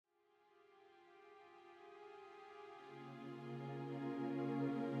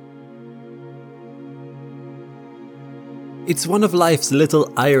It's one of life's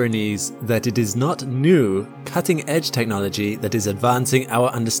little ironies that it is not new, cutting-edge technology that is advancing our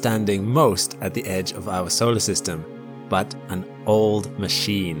understanding most at the edge of our solar system, but an old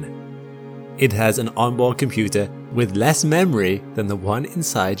machine. It has an onboard computer with less memory than the one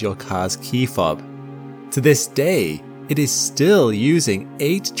inside your car's key fob. To this day, it is still using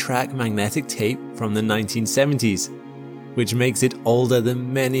 8-track magnetic tape from the 1970s, which makes it older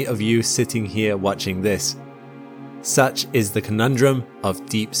than many of you sitting here watching this. Such is the conundrum of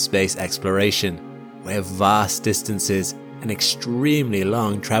deep space exploration, where vast distances and extremely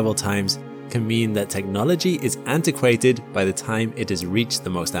long travel times can mean that technology is antiquated by the time it has reached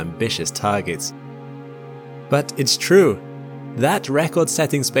the most ambitious targets. But it's true, that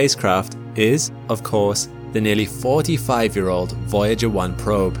record-setting spacecraft is, of course, the nearly 45-year-old Voyager 1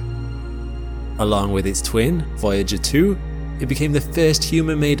 probe. Along with its twin, Voyager 2, it became the first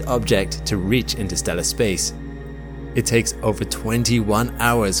human-made object to reach interstellar space. It takes over 21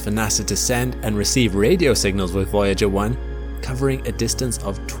 hours for NASA to send and receive radio signals with Voyager 1, covering a distance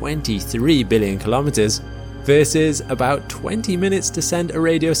of 23 billion kilometers, versus about 20 minutes to send a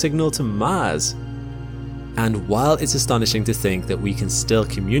radio signal to Mars. And while it's astonishing to think that we can still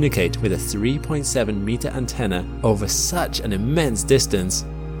communicate with a 3.7 meter antenna over such an immense distance,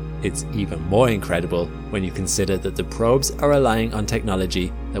 it's even more incredible when you consider that the probes are relying on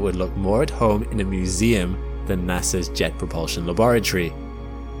technology that would look more at home in a museum than NASA's Jet Propulsion Laboratory.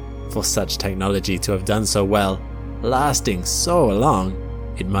 For such technology to have done so well, lasting so long,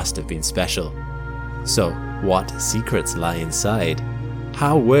 it must have been special. So, what secrets lie inside?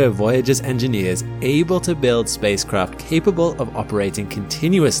 How were Voyager's engineers able to build spacecraft capable of operating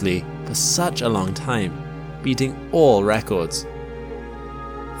continuously for such a long time, beating all records?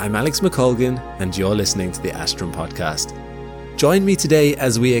 I'm Alex McColgan, and you're listening to the Astrum Podcast. Join me today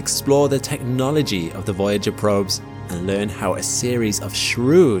as we explore the technology of the Voyager probes and learn how a series of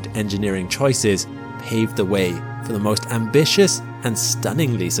shrewd engineering choices paved the way for the most ambitious and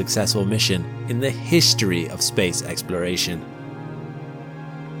stunningly successful mission in the history of space exploration.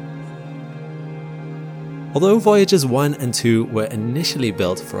 Although Voyagers 1 and 2 were initially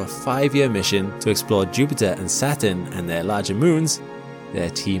built for a 5-year mission to explore Jupiter and Saturn and their larger moons,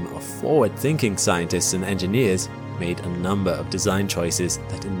 their team of forward-thinking scientists and engineers made a number of design choices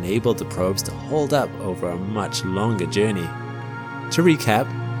that enabled the probes to hold up over a much longer journey. To recap,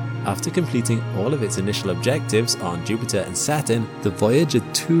 after completing all of its initial objectives on Jupiter and Saturn, the Voyager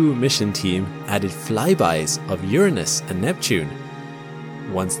 2 mission team added flybys of Uranus and Neptune.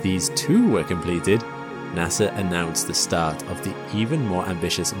 Once these two were completed, NASA announced the start of the even more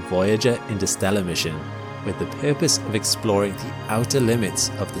ambitious Voyager interstellar mission, with the purpose of exploring the outer limits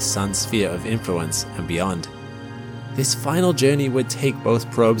of the Sun's sphere of influence and beyond. This final journey would take both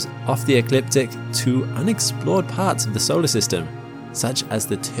probes off the ecliptic to unexplored parts of the solar system, such as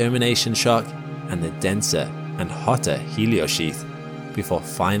the termination shock and the denser and hotter heliosheath, before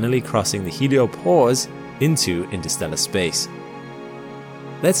finally crossing the heliopause into interstellar space.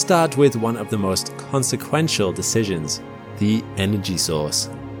 Let's start with one of the most consequential decisions, the energy source.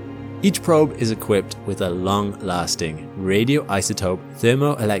 Each probe is equipped with a long-lasting radioisotope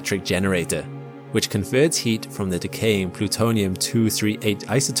thermoelectric generator, which converts heat from the decaying plutonium-238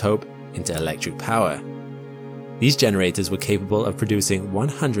 isotope into electric power. These generators were capable of producing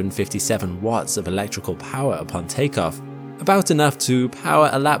 157 watts of electrical power upon takeoff, about enough to power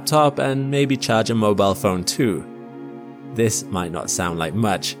a laptop and maybe charge a mobile phone too. This might not sound like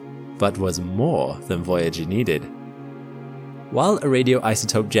much, but was more than Voyager needed. While a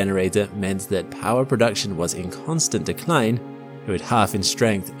radioisotope generator meant that power production was in constant decline, it would halve in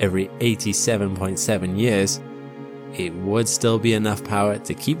strength every 87.7 years, it would still be enough power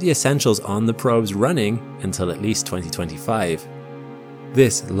to keep the essentials on the probes running until at least 2025.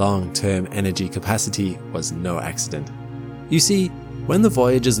 This long-term energy capacity was no accident. You see, when the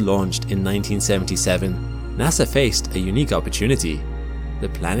Voyagers launched in 1977, NASA faced a unique opportunity. The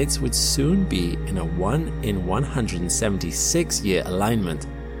planets would soon be in a 1 in 176 year alignment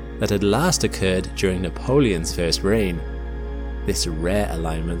that had last occurred during Napoleon's first reign. This rare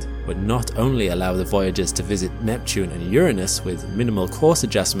alignment would not only allow the Voyagers to visit Neptune and Uranus with minimal course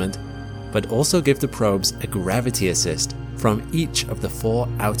adjustment, but also give the probes a gravity assist from each of the 4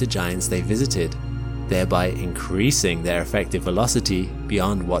 outer giants they visited, thereby increasing their effective velocity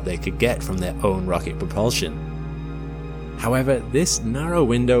beyond what they could get from their own rocket propulsion. However, this narrow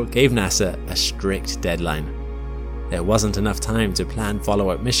window gave NASA a strict deadline. There wasn't enough time to plan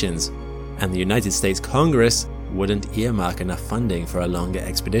follow-up missions, and the United States Congress wouldn't earmark enough funding for a longer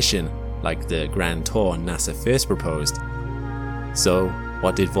expedition, like the Grand Tour NASA first proposed. So,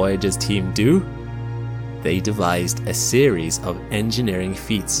 what did Voyager's team do? they devised a series of engineering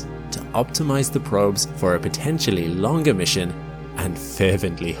feats to optimize the probes for a potentially longer mission and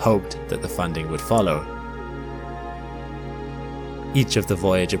fervently hoped that the funding would follow. Each of the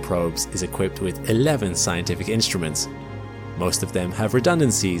Voyager probes is equipped with 11 scientific instruments. Most of them have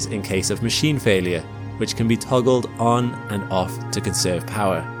redundancies in case of machine failure, which can be toggled on and off to conserve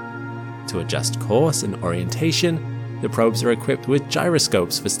power. To adjust course and orientation, the probes are equipped with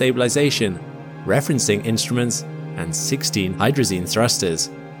gyroscopes for stabilization, referencing instruments, and 16 hydrazine thrusters,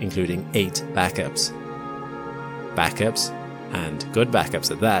 including 8 backups. Backups, and good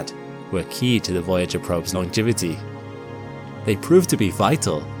backups at that, were key to the Voyager probe's longevity. They proved to be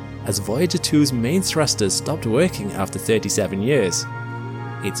vital, as Voyager 2's main thrusters stopped working after 37 years.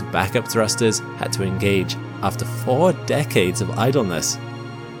 Its backup thrusters had to engage after 4 decades of idleness.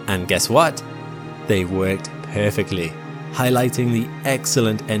 And guess what? They worked perfectly, highlighting the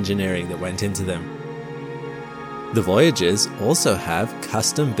excellent engineering that went into them. The Voyagers also have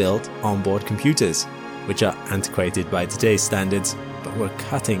custom-built onboard computers, which are antiquated by today's standards, but were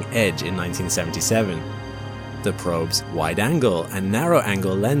cutting edge in 1977. The probe's wide-angle and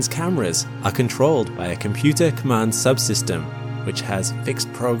narrow-angle lens cameras are controlled by a computer command subsystem, which has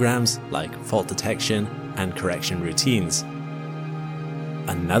fixed programs like fault detection and correction routines.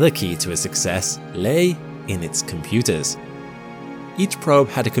 Another key to its success lay in its computers. Each probe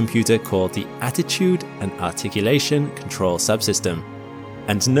had a computer called the Attitude and Articulation Control Subsystem.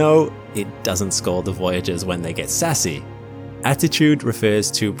 And no, it doesn't scold the Voyagers when they get sassy. Attitude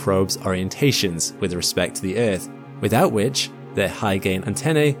refers to probes' orientations with respect to the Earth, without which their high-gain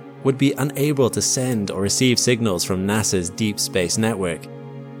antennae would be unable to send or receive signals from NASA's Deep Space Network.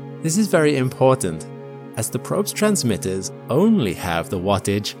 This is very important, as the probe's transmitters only have the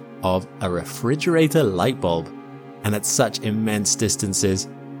wattage of a refrigerator light bulb, and at such immense distances,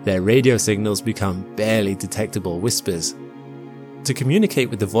 their radio signals become barely detectable whispers. To communicate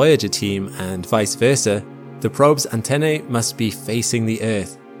with the Voyager team and vice versa, the probe's antennae must be facing the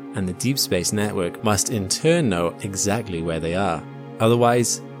Earth, and the Deep Space Network must in turn know exactly where they are.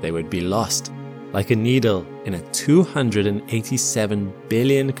 Otherwise, they would be lost, like a needle in a 287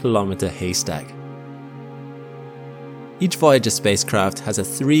 billion kilometer haystack. Each Voyager spacecraft has a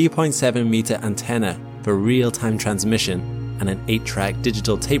 3.7 meter antenna for real-time transmission and an 8-track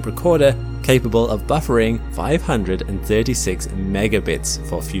digital tape recorder capable of buffering 536 megabits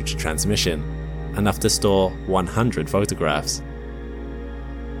for future transmission, enough to store 100 photographs.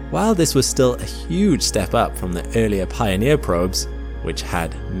 While this was still a huge step up from the earlier Pioneer probes, which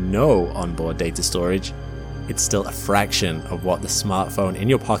had no onboard data storage, it's still a fraction of what the smartphone in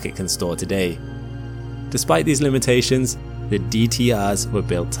your pocket can store today. Despite these limitations, the DTRs were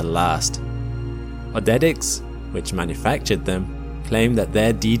built to last. Odetics, which manufactured them, claimed that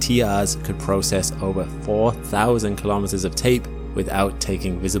their DTRs could process over 4,000 kilometers of tape without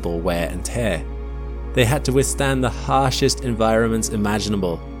taking visible wear and tear. They had to withstand the harshest environments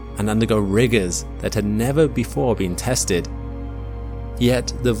imaginable and undergo rigors that had never before been tested.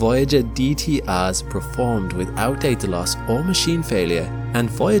 Yet the Voyager DTRs performed without data loss or machine failure, and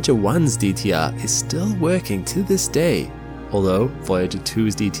Voyager 1's DTR is still working to this day, although Voyager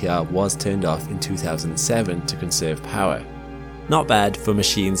 2's DTR was turned off in 2007 to conserve power. Not bad for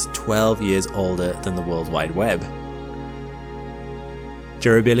machines 12 years older than the World Wide Web.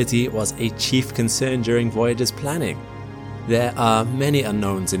 Durability was a chief concern during Voyager's planning. There are many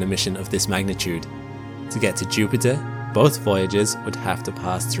unknowns in a mission of this magnitude. To get to Jupiter, both Voyagers would have to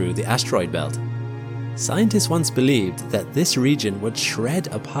pass through the asteroid belt. Scientists once believed that this region would shred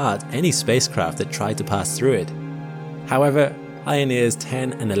apart any spacecraft that tried to pass through it. However, Pioneers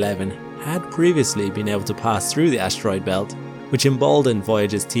 10 and 11 had previously been able to pass through the asteroid belt, which emboldened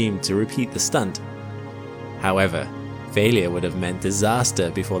Voyager's team to repeat the stunt. However, failure would have meant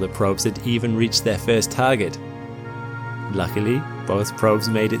disaster before the probes had even reached their first target. Luckily, both probes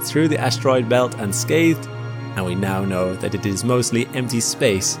made it through the asteroid belt unscathed, and we now know that it is mostly empty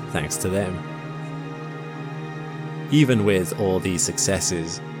space thanks to them. Even with all these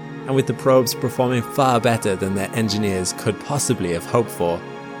successes, and with the probes performing far better than their engineers could possibly have hoped for,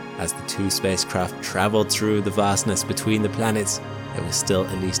 as the two spacecraft traveled through the vastness between the planets, there was still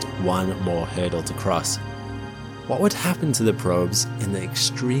at least one more hurdle to cross. What would happen to the probes in the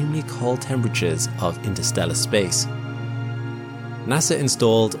extremely cold temperatures of interstellar space? NASA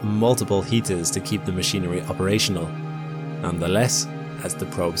installed multiple heaters to keep the machinery operational. Nonetheless, as the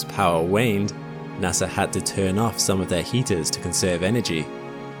probe's power waned, NASA had to turn off some of their heaters to conserve energy.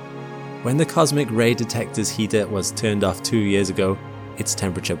 When the cosmic ray detector's heater was turned off 2 years ago, its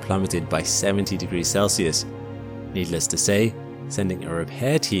temperature plummeted by 70 degrees Celsius. Needless to say, sending a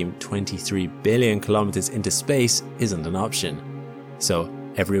repair team 23 billion kilometers into space isn't an option. So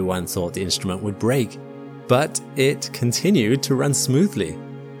everyone thought the instrument would break, but it continued to run smoothly.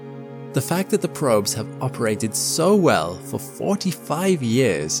 The fact that the probes have operated so well for 45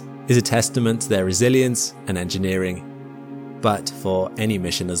 years is a testament to their resilience and engineering. But for any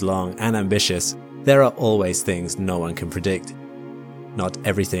mission as long and ambitious, there are always things no one can predict. Not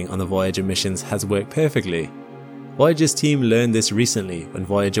everything on the Voyager missions has worked perfectly. Voyager's team learned this recently when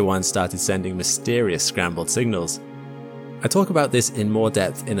Voyager 1 started sending mysterious scrambled signals. I talk about this in more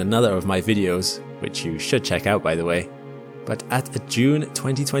depth in another of my videos, which you should check out by the way. But at a June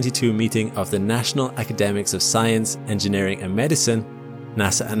 2022 meeting of the National Academics of Science, Engineering and Medicine,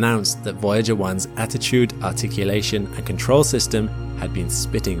 NASA announced that Voyager 1's attitude, articulation and control system had been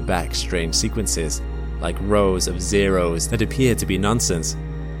spitting back strange sequences, like rows of zeros that appeared to be nonsense.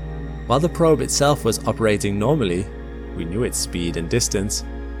 While the probe itself was operating normally, we knew its speed and distance,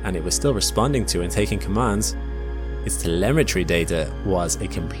 and it was still responding to and taking commands, its telemetry data was a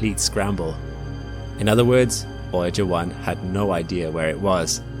complete scramble. In other words, Voyager 1 had no idea where it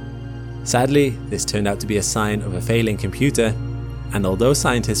was. Sadly, this turned out to be a sign of a failing computer, and although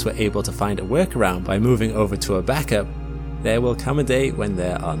scientists were able to find a workaround by moving over to a backup, there will come a day when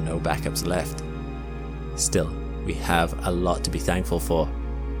there are no backups left. Still, we have a lot to be thankful for.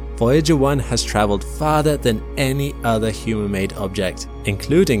 Voyager 1 has traveled farther than any other human-made object,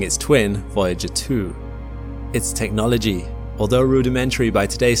 including its twin, Voyager 2. Its technology, although rudimentary by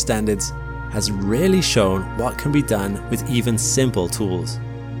today's standards, has really shown what can be done with even simple tools.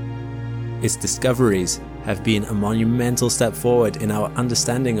 Its discoveries have been a monumental step forward in our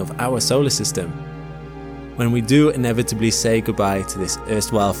understanding of our solar system. When we do inevitably say goodbye to this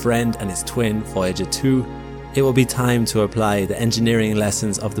erstwhile friend and its twin, Voyager 2, it will be time to apply the engineering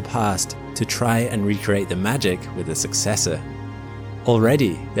lessons of the past to try and recreate the magic with a successor.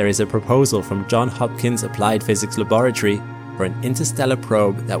 Already, there is a proposal from Johns Hopkins Applied Physics Laboratory for an interstellar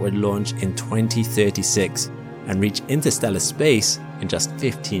probe that would launch in 2036 and reach interstellar space in just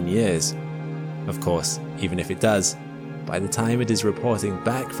 15 years. Of course, even if it does, by the time it is reporting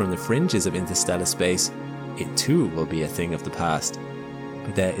back from the fringes of interstellar space, it too will be a thing of the past.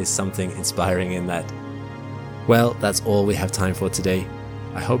 But there is something inspiring in that. Well, that's all we have time for today.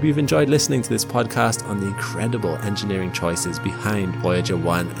 I hope you've enjoyed listening to this podcast on the incredible engineering choices behind Voyager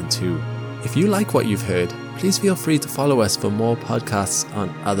 1 and 2. If you like what you've heard, please feel free to follow us for more podcasts on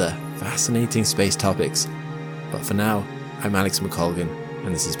other fascinating space topics. But for now, I'm Alex McColgan,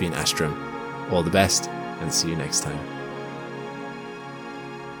 and this has been Astrum. All the best, and see you next time.